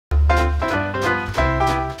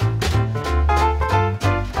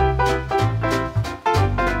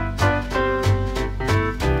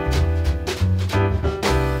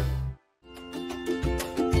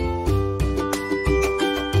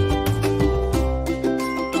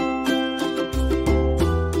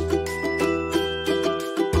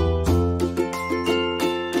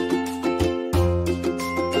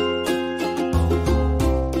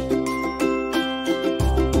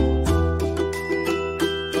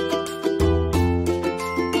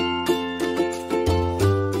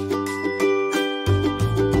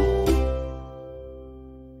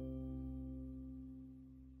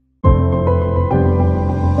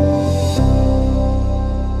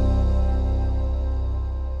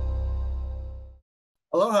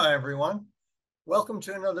Aloha, everyone. Welcome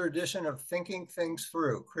to another edition of Thinking Things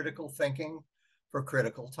Through, Critical Thinking for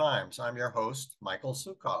Critical Times. I'm your host, Michael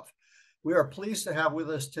Sukhov. We are pleased to have with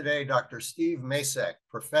us today Dr. Steve Macek,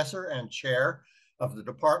 Professor and Chair of the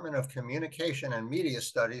Department of Communication and Media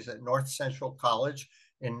Studies at North Central College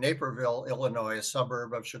in Naperville, Illinois, a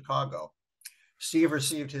suburb of Chicago. Steve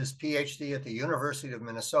received his PhD at the University of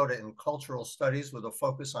Minnesota in Cultural Studies with a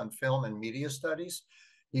focus on film and media studies.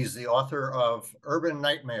 He's the author of Urban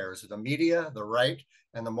Nightmares, The Media, the Right,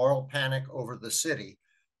 and the Moral Panic Over the City,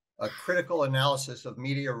 a critical analysis of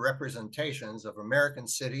media representations of American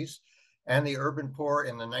cities and the urban poor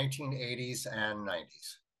in the 1980s and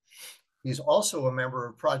 90s. He's also a member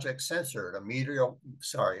of Project Censored, a media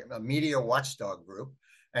watchdog group,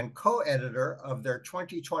 and co-editor of their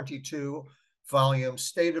 2022 volume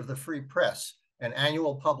State of the Free Press, an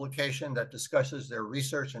annual publication that discusses their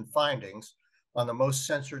research and findings on the most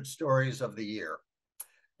censored stories of the year.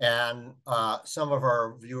 And some of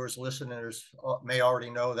our viewers, listeners may already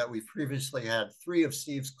know that we've previously had three of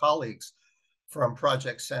Steve's colleagues from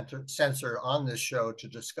Project Censored on this show to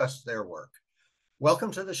discuss their work.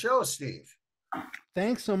 Welcome to the show, Steve.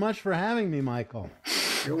 Thanks so much for having me, Michael.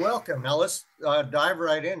 You're welcome. Now let's dive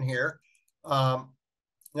right in here. Now,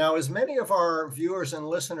 as many of our viewers and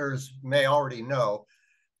listeners may already know,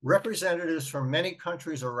 representatives from many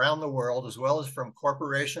countries around the world, as well as from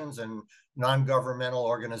corporations and non-governmental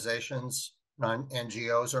organizations,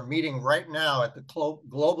 non-NGOs, are meeting right now at the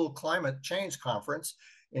Global Climate Change Conference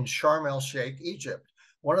in Sharm el-Sheikh, Egypt.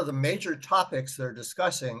 One of the major topics they're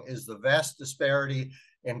discussing is the vast disparity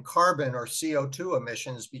in carbon or CO2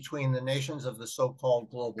 emissions between the nations of the so-called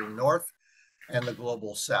global north and the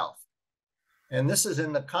global south. And this is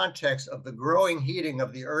in the context of the growing heating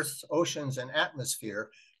of the Earth's oceans and atmosphere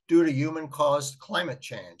due to human-caused climate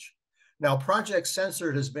change. Now, Project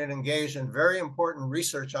Censored has been engaged in very important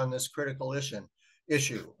research on this critical issue.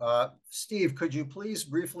 Steve, could you please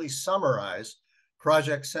briefly summarize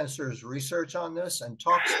Project Censored's research on this and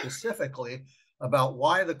talk specifically about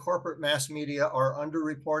why the corporate mass media are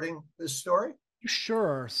underreporting this story?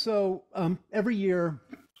 Sure. So every year,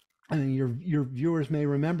 and your viewers may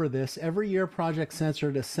remember this, every year Project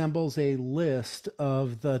Censored assembles a list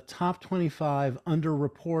of the top 25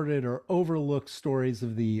 underreported or overlooked stories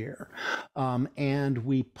of the year. And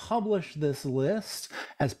we publish this list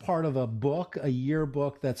as part of a book, a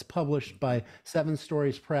yearbook that's published by Seven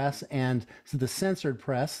Stories Press and the Censored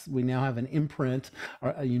Press. We now have an imprint,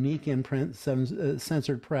 a unique imprint,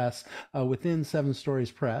 Censored Press, within Seven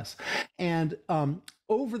Stories Press. And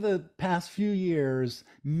over the past few years,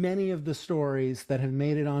 many of the stories that have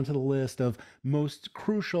made it onto the list of most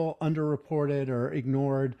crucial underreported or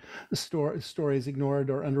ignored stories ignored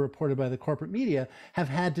or underreported by the corporate media have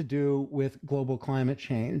had to do with global climate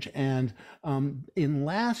change. And in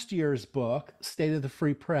last year's book, State of the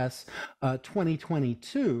Free Press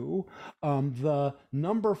 2022, the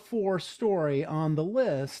number 4 story on the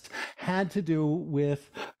list had to do with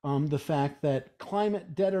the fact that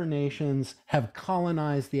climate debtor nations have colonized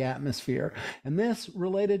the atmosphere. And this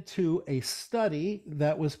related to a study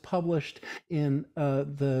that was published in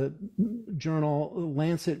the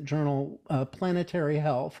Lancet journal Planetary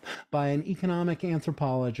Health by an economic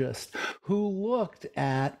anthropologist who looked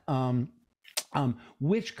at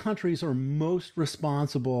which countries are most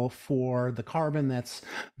responsible for the carbon that's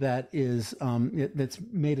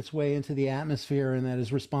made its way into the atmosphere and that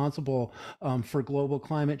is responsible for global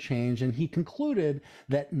climate change. And he concluded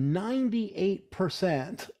that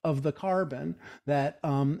 98% of the carbon that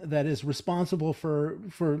is responsible for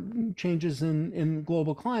changes in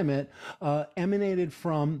global climate emanated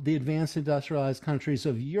from the advanced industrialized countries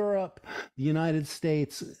of Europe, the United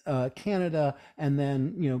States, Canada, and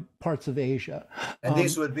then parts of Asia. And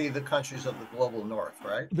these would be the countries of the global north,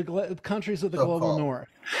 right? The countries of the global north.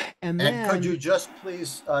 And could you just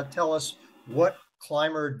please tell us what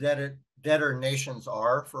climate debtor nations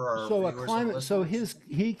are for our viewers and listeners? So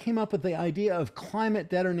he came up with the idea of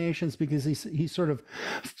climate debtor nations because he sort of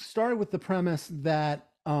started with the premise that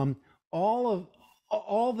all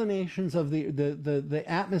the nations of the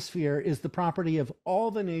atmosphere is the property of all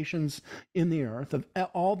the nations in the earth, of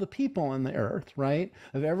all the people in the earth, right?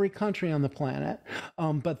 Of every country on the planet.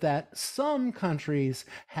 But that some countries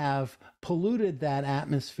have polluted that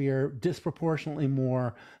atmosphere disproportionately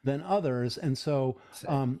more than others. And so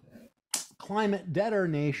climate debtor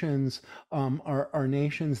nations are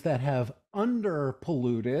nations that have under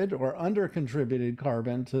polluted or under contributed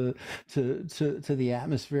carbon to the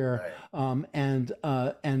atmosphere, right. And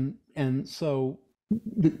so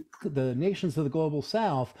the nations of the global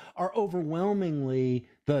south are overwhelmingly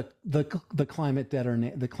the climate debtor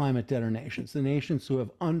nations, the nations who have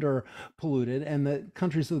under polluted, and the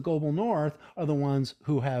countries of the global north are the ones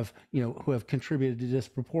who have contributed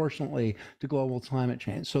disproportionately to global climate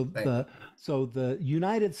change. So the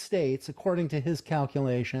United States, according to his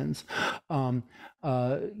calculations, had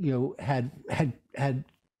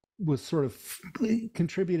was sort of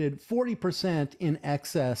contributed 40% in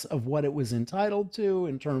excess of what it was entitled to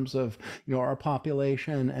in terms of our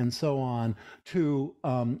population and so on to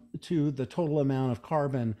the total amount of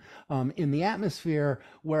carbon in the atmosphere,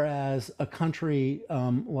 whereas a country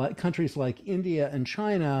countries like India and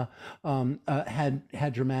China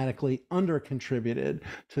had dramatically under contributed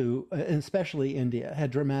to, especially India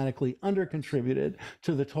had dramatically under contributed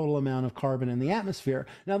to the total amount of carbon in the atmosphere.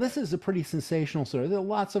 Now, this is a pretty sensational story. There are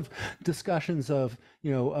lots of discussions of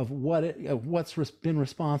what's been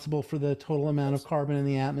responsible for the total amount of carbon in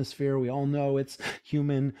the atmosphere. We all know it's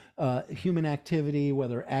human activity,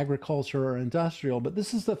 whether agriculture or industrial. But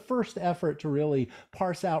this is the first effort to really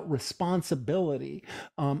parse out responsibility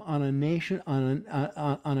on a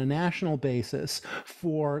national basis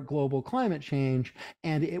for global climate change,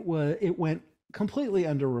 and it went completely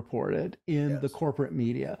underreported in the corporate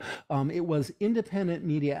media. It was independent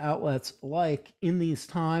media outlets like In These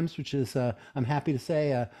Times, which is, I'm happy to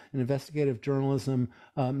say, an investigative journalism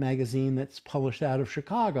magazine that's published out of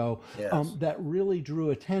Chicago, that really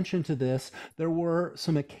drew attention to this. There were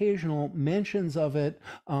some occasional mentions of it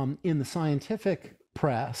in the scientific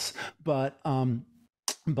press, but not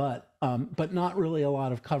really a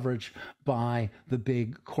lot of coverage by the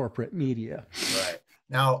big corporate media. Right.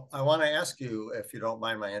 Now, I want to ask you, if you don't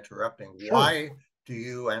mind my interrupting, Sure. Why do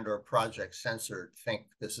you and/or Project Censored think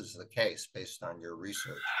this is the case based on your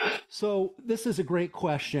research? So this is a great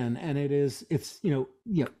question, and it's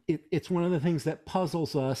one of the things that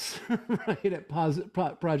puzzles us, right? At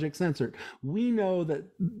Project Censored, we know that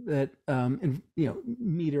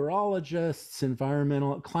meteorologists,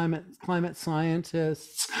 environmental climate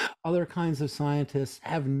scientists, other kinds of scientists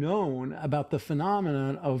have known about the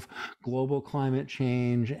phenomenon of global climate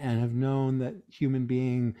change and have known that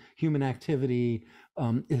human activity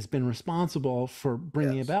has been responsible for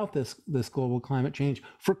bringing about this global climate change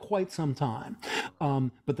for quite some time.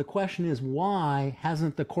 But the question is, why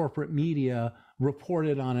hasn't the corporate media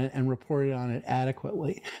reported on it and reported on it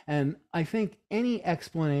adequately? And I think any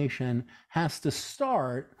explanation has to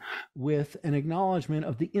start with an acknowledgement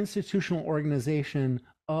of the institutional organization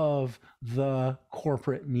of the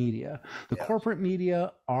corporate media. The corporate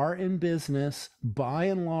media are in business, by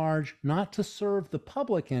and large, not to serve the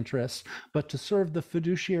public interest, but to serve the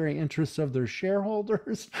fiduciary interests of their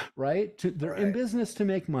shareholders, right? They're in business to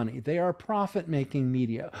make money. They are profit-making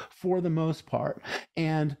media for the most part.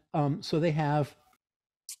 And so they have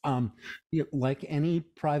like any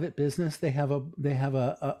private business, they have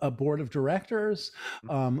a board of directors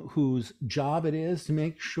whose job it is to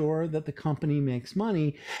make sure that the company makes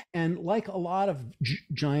money. And like a lot of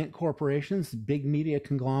giant corporations, big media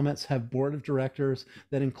conglomerates have board of directors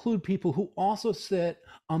that include people who also sit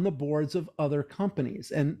on the boards of other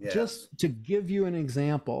companies. And just to give you an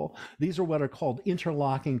example, these are what are called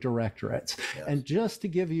interlocking directorates. And just to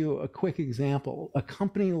give you a quick example, a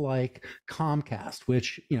company like Comcast,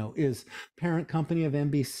 which is parent company of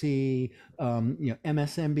NBC,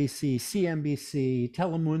 MSNBC, CNBC,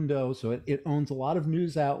 Telemundo, so it owns a lot of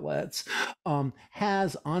news outlets,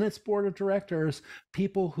 has on its board of directors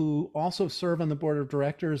people who also serve on the board of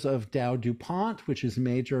directors of Dow DuPont, which is a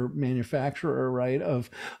major manufacturer, right, of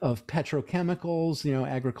petrochemicals,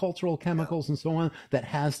 agricultural chemicals and so on, that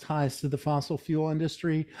has ties to the fossil fuel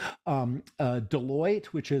industry. Deloitte,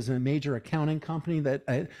 which is a major accounting company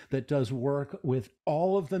that does work with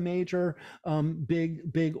all of the major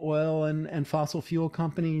big oil and fossil fuel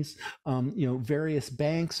companies, various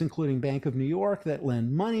banks, including Bank of New York, that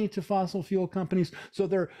lend money to fossil fuel companies. So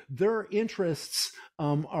their interests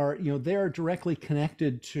they're directly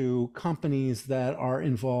connected to companies that are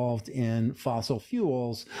involved in fossil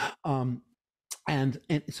fuels. And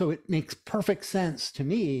so it makes perfect sense to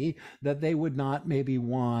me that they would not maybe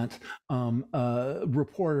want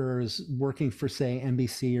reporters working for, say,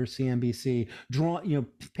 NBC or CNBC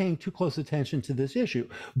paying too close attention to this issue.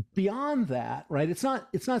 Beyond that, right? It's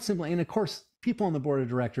not simply, and of course, people on the board of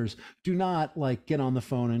directors do not like get on the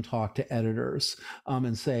phone and talk to editors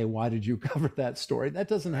and say, why did you cover that story? That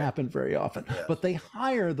doesn't happen very often. Yes. But they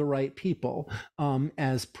hire the right people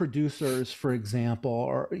as producers, for example,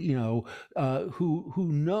 or who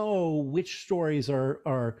know which stories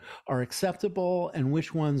are acceptable and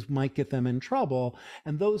which ones might get them in trouble.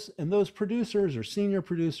 And those producers or senior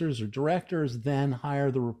producers or directors then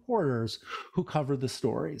hire the reporters who cover the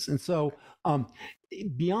stories. And so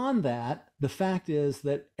beyond that, the fact is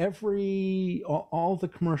that all the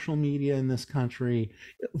commercial media in this country,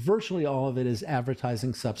 virtually all of it is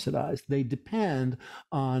advertising subsidized. They depend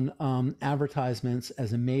on advertisements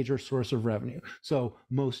as a major source of revenue. So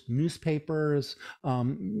most newspapers,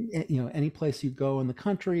 any place you go in the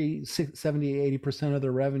country, 70, 80% of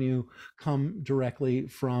their revenue come directly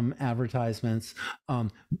from advertisements.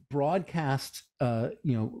 Broadcast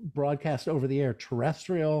over the air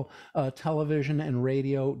terrestrial television and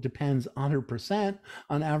radio depends 100%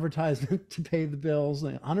 on advertisement to pay the bills.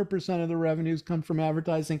 100% of the revenues come from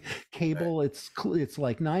advertising. Cable, right. It's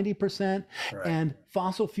like 90%. Right. And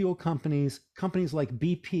fossil fuel companies like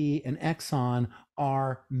BP and Exxon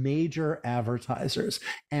are major advertisers.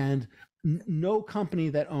 And no company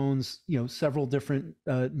that owns several different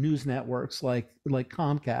news networks like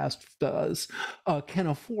Comcast does can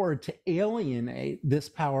afford to alienate this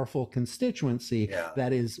powerful constituency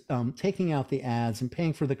that is taking out the ads and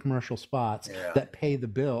paying for the commercial spots that pay the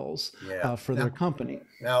bills for their company.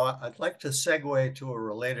 Now, I'd like to segue to a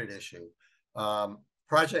related issue.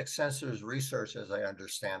 Project Censored's research, as I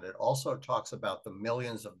understand it, also talks about the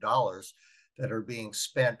millions of dollars that are being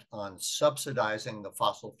spent on subsidizing the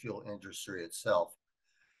fossil fuel industry itself,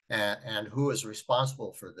 and who is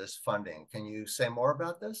responsible for this funding. Can you say more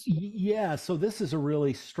about this? Yeah, so this is a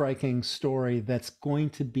really striking story that's going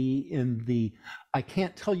to be I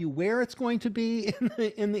can't tell you where it's going to be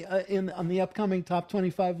on the upcoming top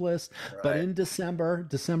 25 list, right. But in December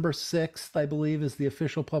 6th, I believe, is the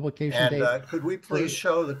official publication date. And could we please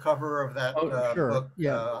show the cover of that sure. book?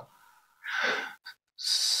 Yeah.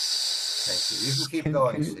 Thank you. You can keep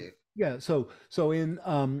going, Steve. Yeah. So in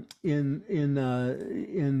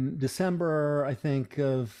December, I think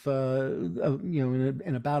in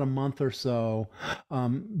about a month or so,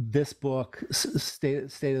 this book, State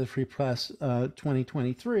of the Free Press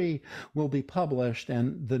 2023, will be published,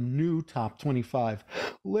 and the new top 25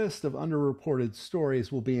 list of underreported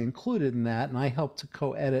stories will be included in that. And I helped to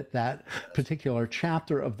co-edit that particular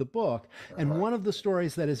chapter of the book. And one of the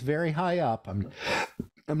stories that is very high up, I'm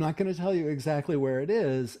not going to tell you exactly where it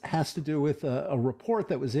is, has to do with a report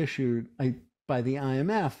that was issued by the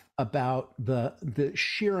IMF about the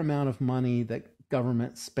sheer amount of money that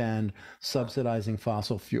governments spend subsidizing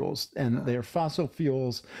fossil fuels. And their fossil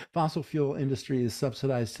fuel industry is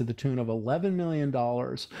subsidized to the tune of $11 million,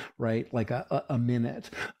 right? Like a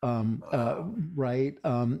minute, right?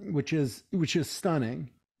 Which is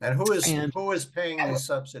stunning. And who is paying these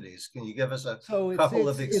subsidies? Can you give us a couple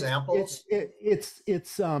of examples? I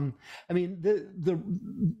mean, the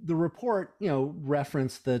report,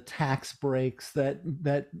 referenced the tax breaks that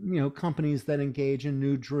companies that engage in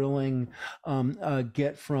new drilling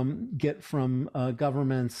get from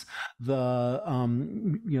governments, the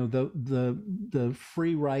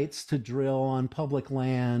free rights to drill on public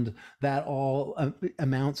land. That all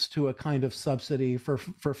amounts to a kind of subsidy for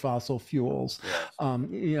fossil fuels.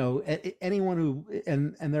 Yes. Anyone who,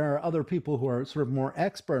 and there are other people who are sort of more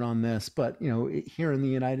expert on this, but, here in the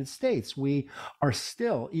United States, we are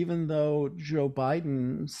still, even though Joe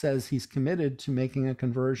Biden says he's committed to making a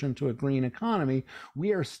conversion to a green economy,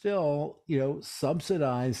 we are still,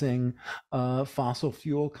 subsidizing fossil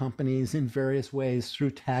fuel companies in various ways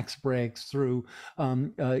through tax breaks, through,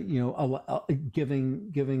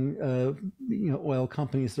 giving oil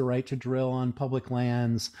companies the right to drill on public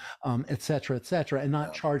lands, et cetera, and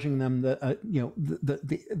not charging them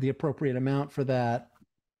the appropriate amount for that,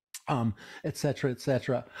 et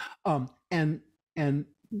cetera. And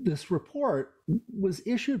this report was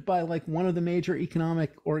issued by one of the major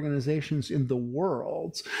economic organizations in the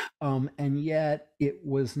world, and yet it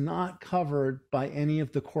was not covered by any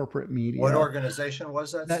of the corporate media. What organization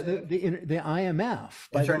was that? The IMF,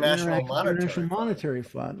 International Monetary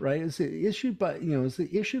Fund, right? It's issued by the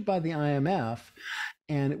IMF.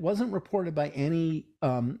 And it wasn't reported by any,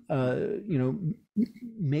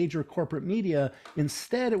 major corporate media.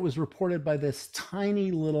 Instead, it was reported by this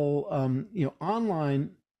tiny little, online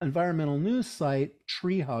environmental news site,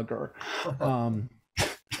 Tree Hugger.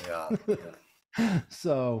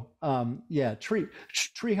 So,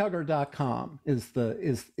 treehugger.com is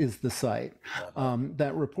the site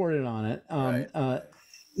that reported on it.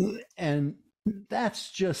 And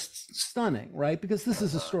that's just stunning, right? Because this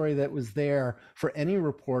is a story that was there for any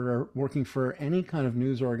reporter working for any kind of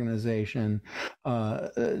news organization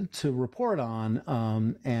to report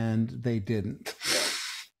on, and they didn't.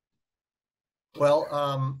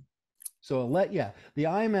 Well, so the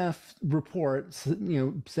IMF report, said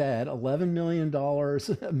 $11 million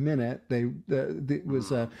a minute. It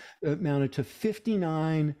was amounted to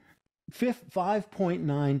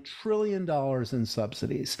 $5.9 trillion in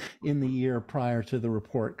subsidies in the year prior to the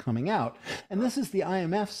report coming out. And this is the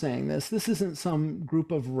IMF saying this. This isn't some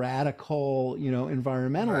group of radical,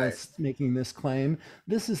 environmentalists making this claim.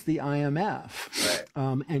 This is the IMF.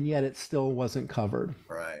 And yet it still wasn't covered.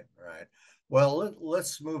 Right. Well,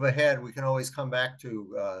 let's move ahead. We can always come back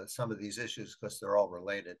to some of these issues because they're all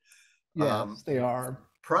related. Yes, they are.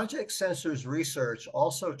 Project Censored's research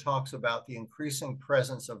also talks about the increasing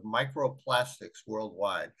presence of microplastics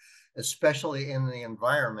worldwide, especially in the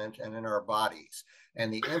environment and in our bodies,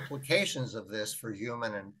 and the implications of this for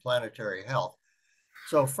human and planetary health.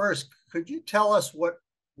 So first, could you tell us what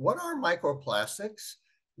are microplastics?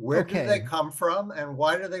 Where do they come from, and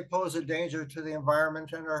why do they pose a danger to the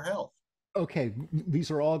environment and our health? Okay, these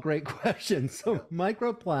are all great questions. So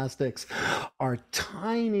microplastics are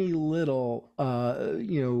tiny little,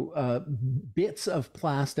 bits of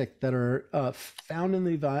plastic that are found in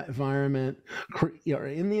the environment,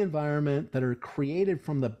 that are created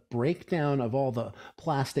from the breakdown of all the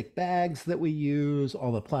plastic bags that we use,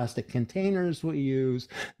 all the plastic containers we use.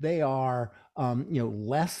 They are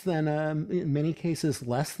less than in many cases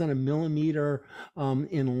less than a millimeter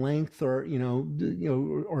in length, or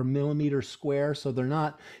or millimeter square. So they're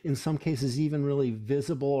not in some cases even really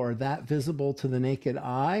visible or that visible to the naked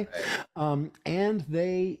eye. And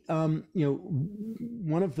they,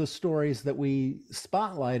 one of the stories that we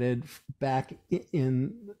spotlighted back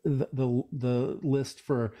in the list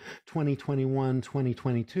for 2021,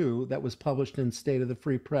 2022 that was published in State of the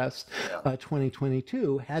Free Press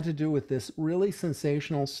 2022 had to do with this really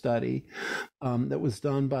sensational study that was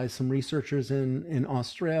done by some researchers in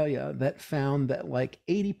Australia that found that like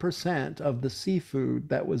 80% of the seafood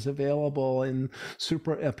that was available in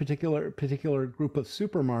a particular group of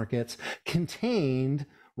supermarkets contained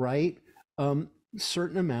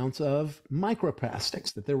certain amounts of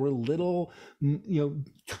microplastics, that there were little,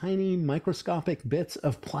 tiny microscopic bits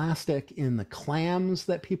of plastic in the clams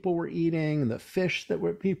that people were eating, the fish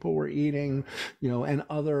that people were eating, and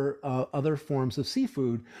other forms of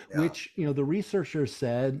seafood, which, the researchers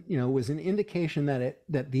said, was an indication that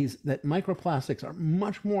microplastics are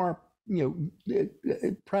much more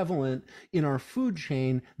prevalent in our food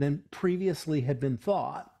chain than previously had been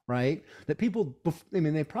thought. Right? That people,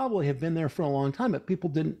 they probably have been there for a long time, but people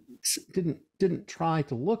didn't try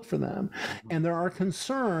to look for them. And there are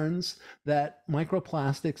concerns that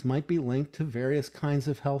microplastics might be linked to various kinds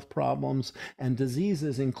of health problems and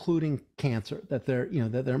diseases, including cancer. That they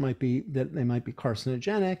might be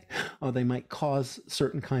carcinogenic, or they might cause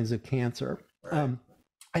certain kinds of cancer. Right.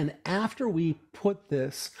 And after we put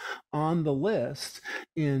this on the list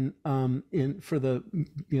for the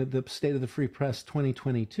the State of the Free Press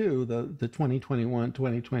 2022, the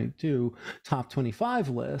 2021-2022 top 25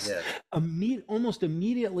 list, almost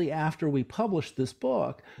immediately after we published this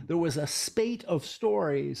book, there was a spate of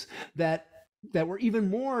stories that were even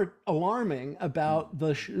more alarming about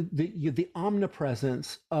the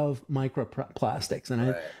omnipresence of microplastics,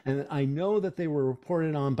 and I know that they were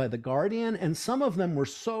reported on by The Guardian, and some of them were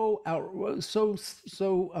so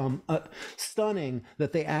stunning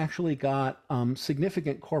that they actually got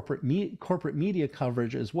significant corporate media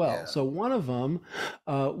coverage as well. So one of them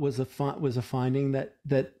was a finding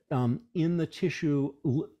that in the tissue.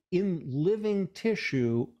 In living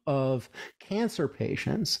tissue of cancer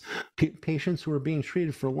patients, patients who were being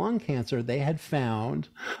treated for lung cancer, they had found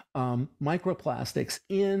microplastics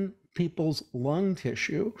in people's lung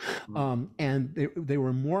tissue, and they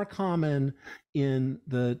were more common in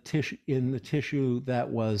the tissue that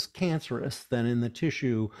was cancerous than in the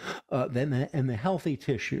tissue in the healthy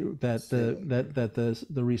tissue that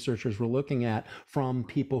the researchers were looking at from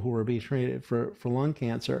people who were being treated for lung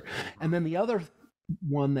cancer. And then the other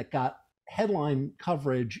one that got headline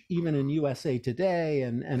coverage even in USA Today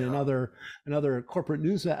and in other corporate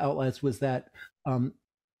news outlets was that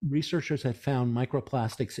researchers had found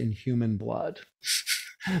microplastics in human blood.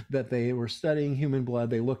 That they were studying human blood.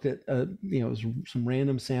 They looked at some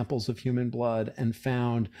random samples of human blood and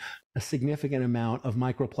found a significant amount of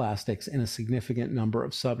microplastics in a significant number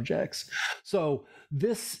of subjects. So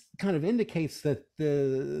this kind of indicates that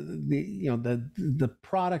the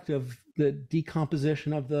product of the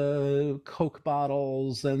decomposition of the Coke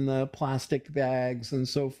bottles and the plastic bags and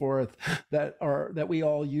so forth that we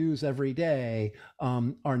all use every day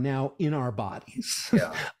are now in our bodies.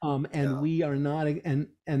 Yeah. We are not, and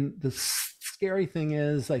the scary thing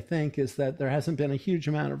is, I think, is that there hasn't been a huge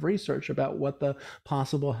amount of research about what the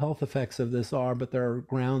possible health effects of this are, but there are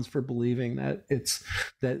grounds for believing that it's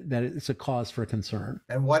a cause for concern.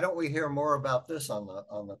 And why don't we hear more about this on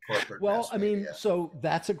the corporate? Well, I mean, so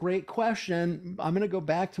that's a great question. I'm going to go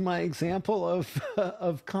back to my example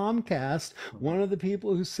of Comcast. One of the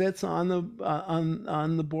people who sits on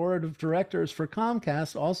the board of directors for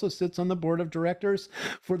Comcast also sits on the board of directors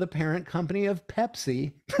for the parent company of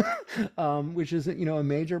Pepsi, which is a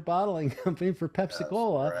major bottling company for Pepsi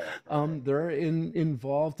Cola. Right. They're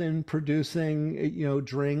involved in producing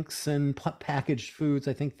drinks and packaged foods.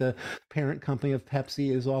 I think the parent company of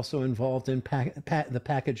Pepsi is also involved in the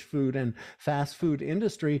packaged food and fast food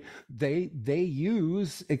industry. They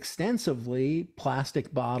use extensively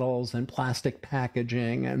plastic bottles and plastic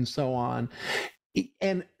packaging and so on,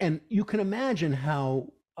 and you can imagine how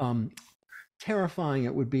terrifying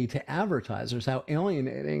it would be to advertisers, how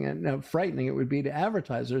alienating and how frightening it would be to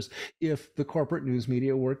advertisers if the corporate news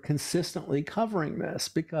media were consistently covering this,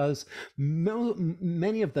 because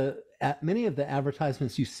many of the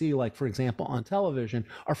advertisements you see, like, for example, on television,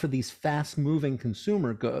 are for these fast-moving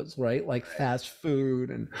consumer goods, right? Like fast food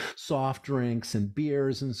and soft drinks and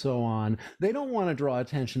beers and so on. They don't want to draw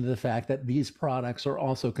attention to the fact that these products are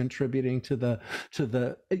also contributing to the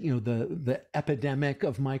epidemic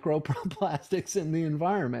of microplastics in the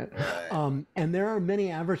environment. Right. And there are many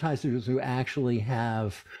advertisers who actually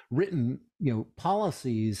have written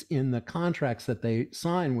policies in the contracts that they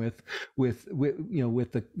sign with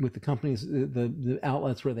the companies, the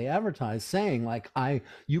outlets where they advertise, saying, like,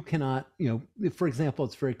 you cannot, for example,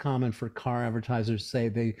 it's very common for car advertisers to say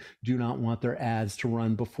they do not want their ads to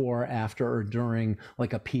run before, after, or during,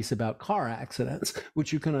 like, a piece about car accidents,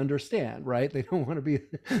 which you can understand, right? They don't want to be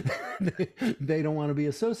they don't want to be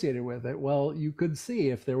associated with it. Well, you could see,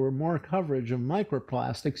 if there were more coverage of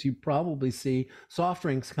microplastics, you'd probably see soft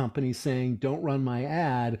drinks companies saying, don't run my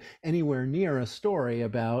ad anywhere near a story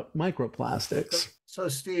about microplastics. So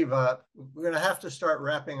Steve, we're going to have to start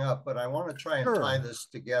wrapping up, but I want to try and tie this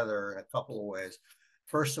together in a couple of ways.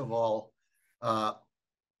 First of all, a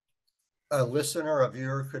listener, a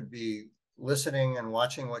viewer could be listening and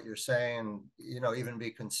watching what you're saying, even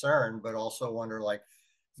be concerned, but also wonder, like,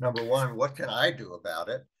 number one, what can I do about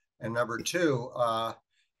it? And number two,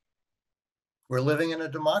 we're living in a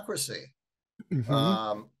democracy.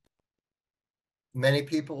 Mm-hmm. Many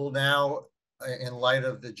people now, in light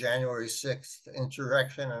of the January 6th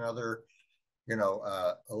insurrection and other,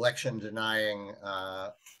 election denying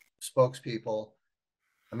spokespeople,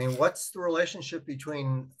 I mean, what's the relationship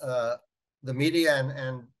between the media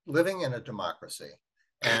and living in a democracy?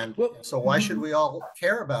 And so why should we all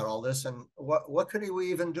care about all this? And what could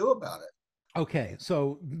we even do about it? Okay,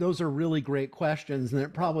 so those are really great questions, and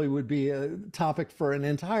it probably would be a topic for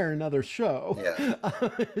another show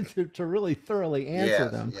to really thoroughly answer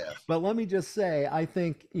them. Yes. But let me just say, I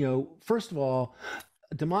think, first of all,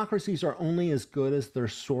 democracies are only as good as their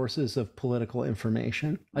sources of political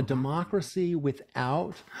information. A democracy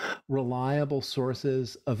without reliable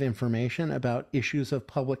sources of information about issues of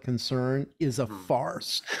public concern is a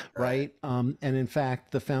farce, right? And in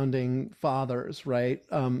fact, the founding fathers, right,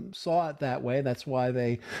 saw it that way. That's why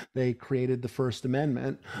they created the First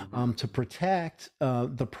Amendment, to protect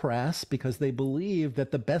the press, because they believed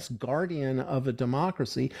that the best guardian of a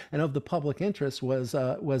democracy and of the public interest was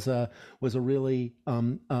a really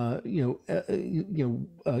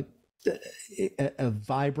a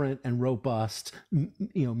vibrant and robust,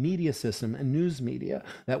 media system and news media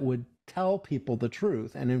that would tell people the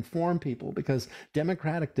truth and inform people, because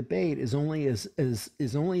democratic debate is only as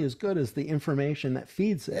good as the information that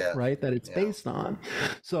feeds it, right? That it's based on.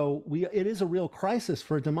 So it is a real crisis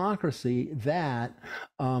for democracy that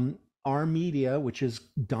our media, which is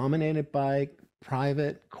dominated by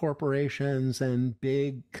private corporations and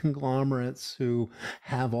big conglomerates who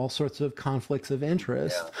have all sorts of conflicts of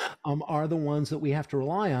interest, are the ones that we have to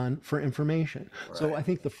rely on for information. Right. So I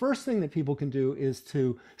think the first thing that people can do is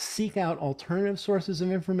to seek out alternative sources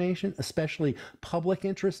of information, especially public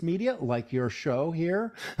interest media like your show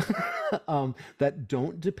here, that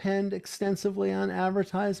don't depend extensively on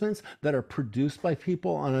advertisements, that are produced by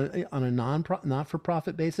people on a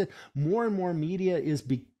not-for-profit basis. More and more media is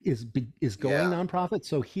is going nonprofit.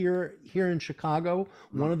 So here in Chicago,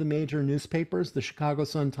 one of the major newspapers, the Chicago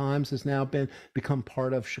Sun-Times, has now become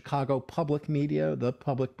part of Chicago Public Media, the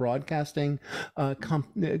public broadcasting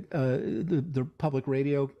the public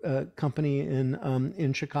radio company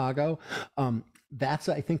in Chicago. That's,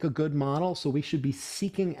 I think, a good model. So we should be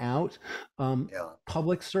seeking out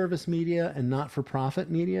public service media and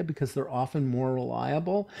not-for-profit media because they're often more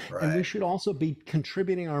reliable. Right. And we should also be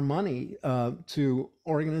contributing our money to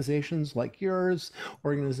organizations like yours,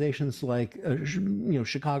 organizations like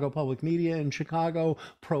Chicago Public Media in Chicago,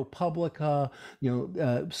 ProPublica,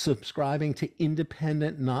 subscribing to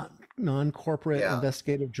independent, non-corporate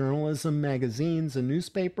investigative journalism magazines and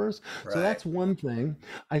newspapers. Right. So that's one thing.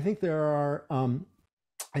 I think there are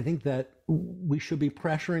I think that we should be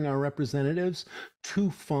pressuring our representatives to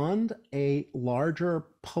fund a larger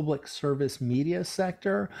public service media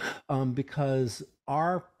sector because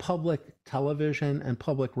our public television and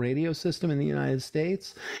public radio system in the United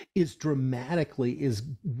States is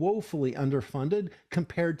woefully underfunded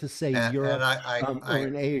compared to, say, Europe or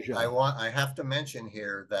in Asia. I have to mention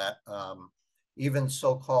here that even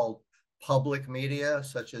so-called public media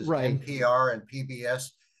such as NPR and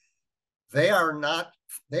PBS, they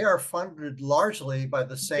are funded largely by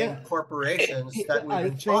the same corporations that we've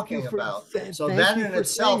been talking about. So that in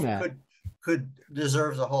itself could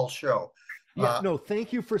deserve the whole show.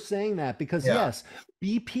 Thank you for saying that because yes,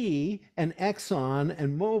 BP and Exxon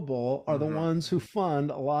and Mobil are the ones who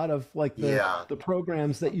fund a lot of the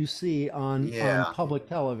programs that you see on public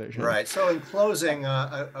television. Right. So in closing,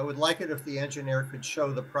 I would like it if the engineer could show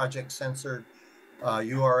the Project Censored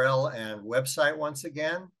URL and website once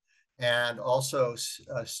again, and also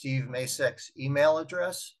Steve Macek's email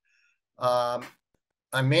address. I'm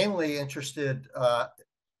mainly interested,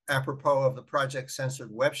 apropos of the Project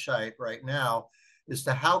Censored website right now, is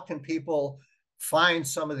to how can people find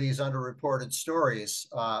some of these underreported stories.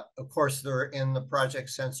 Of course, they're in the Project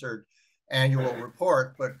Censored annual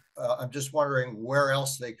report, but I'm just wondering where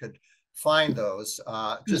else they could find those.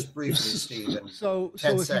 Just briefly, Steve. So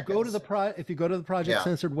if you go to the Project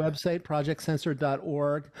Censored website,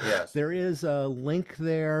 projectcensored.org, there is a link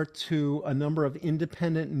there to a number of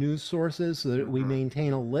independent news sources so that we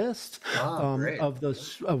maintain a list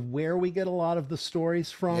of where we get a lot of the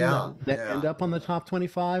stories from that end up on the top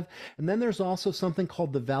 25. And then there's also something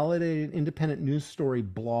called the Validated Independent News Story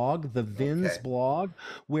blog, the VINS blog,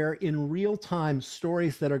 where in real time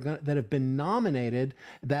stories that have been nominated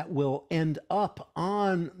that will end up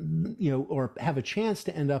on, or have a chance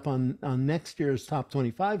to end up on next year's top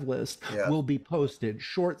 25 list will be posted.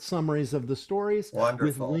 Short summaries of the stories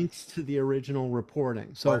with links to the original reporting.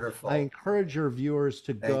 So I encourage your viewers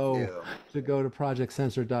to go to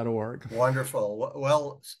projectcensored.org. Wonderful.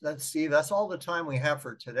 Well, Steve, that's all the time we have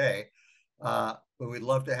for today. But we'd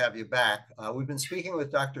love to have you back. We've been speaking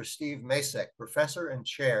with Dr. Steve Macek, professor and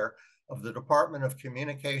chair of the Department of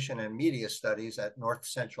Communication and Media Studies at North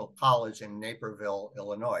Central College in Naperville,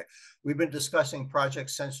 Illinois. We've been discussing Project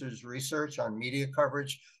Censored's research on media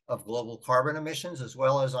coverage of global carbon emissions, as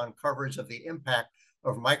well as on coverage of the impact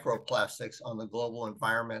of microplastics on the global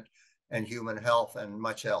environment and human health, and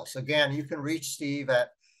much else. Again, you can reach Steve at,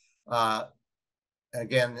 the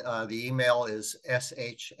email is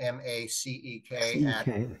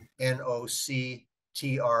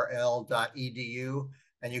shmack@noctrl.edu.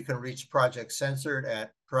 And you can reach Project Censored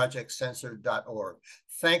at projectcensored.org.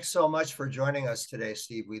 Thanks so much for joining us today,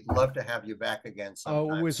 Steve. We'd love to have you back again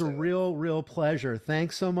sometime. It was a real pleasure.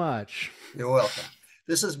 Thanks so much. You're welcome.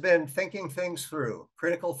 This has been Thinking Things Through,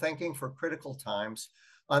 critical thinking for critical times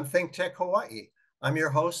on Think Tech Hawaii. I'm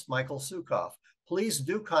your host, Michael Sukhov. Please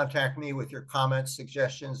do contact me with your comments,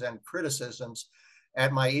 suggestions, and criticisms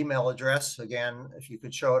at my email address. Again, if you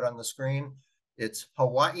could show it on the screen, it's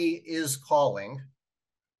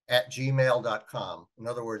hawaiiiscalling@gmail.com. In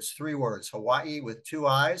other words, 3 words, Hawaii with 2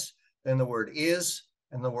 I's, then the word is,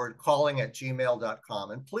 and the word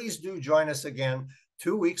calling@gmail.com. And please do join us again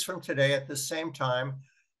 2 weeks from today at this same time,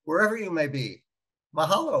 wherever you may be.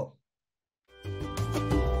 Mahalo.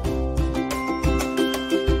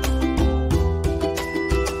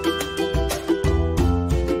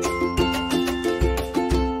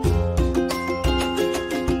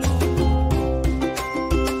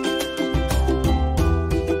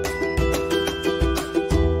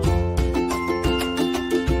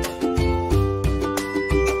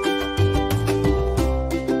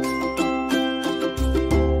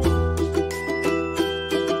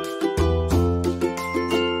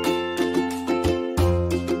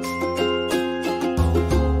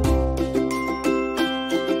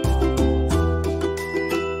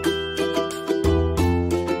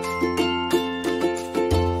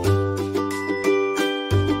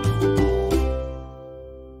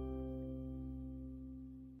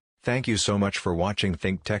 Thank you so much for watching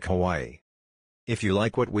Think Tech Hawaii. If you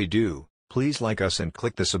like what we do, please like us and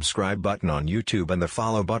click the subscribe button on YouTube and the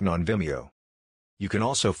follow button on Vimeo. You can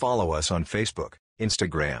also follow us on Facebook,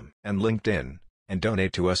 Instagram, and LinkedIn, and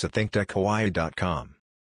donate to us at thinktechhawaii.com.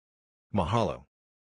 Mahalo.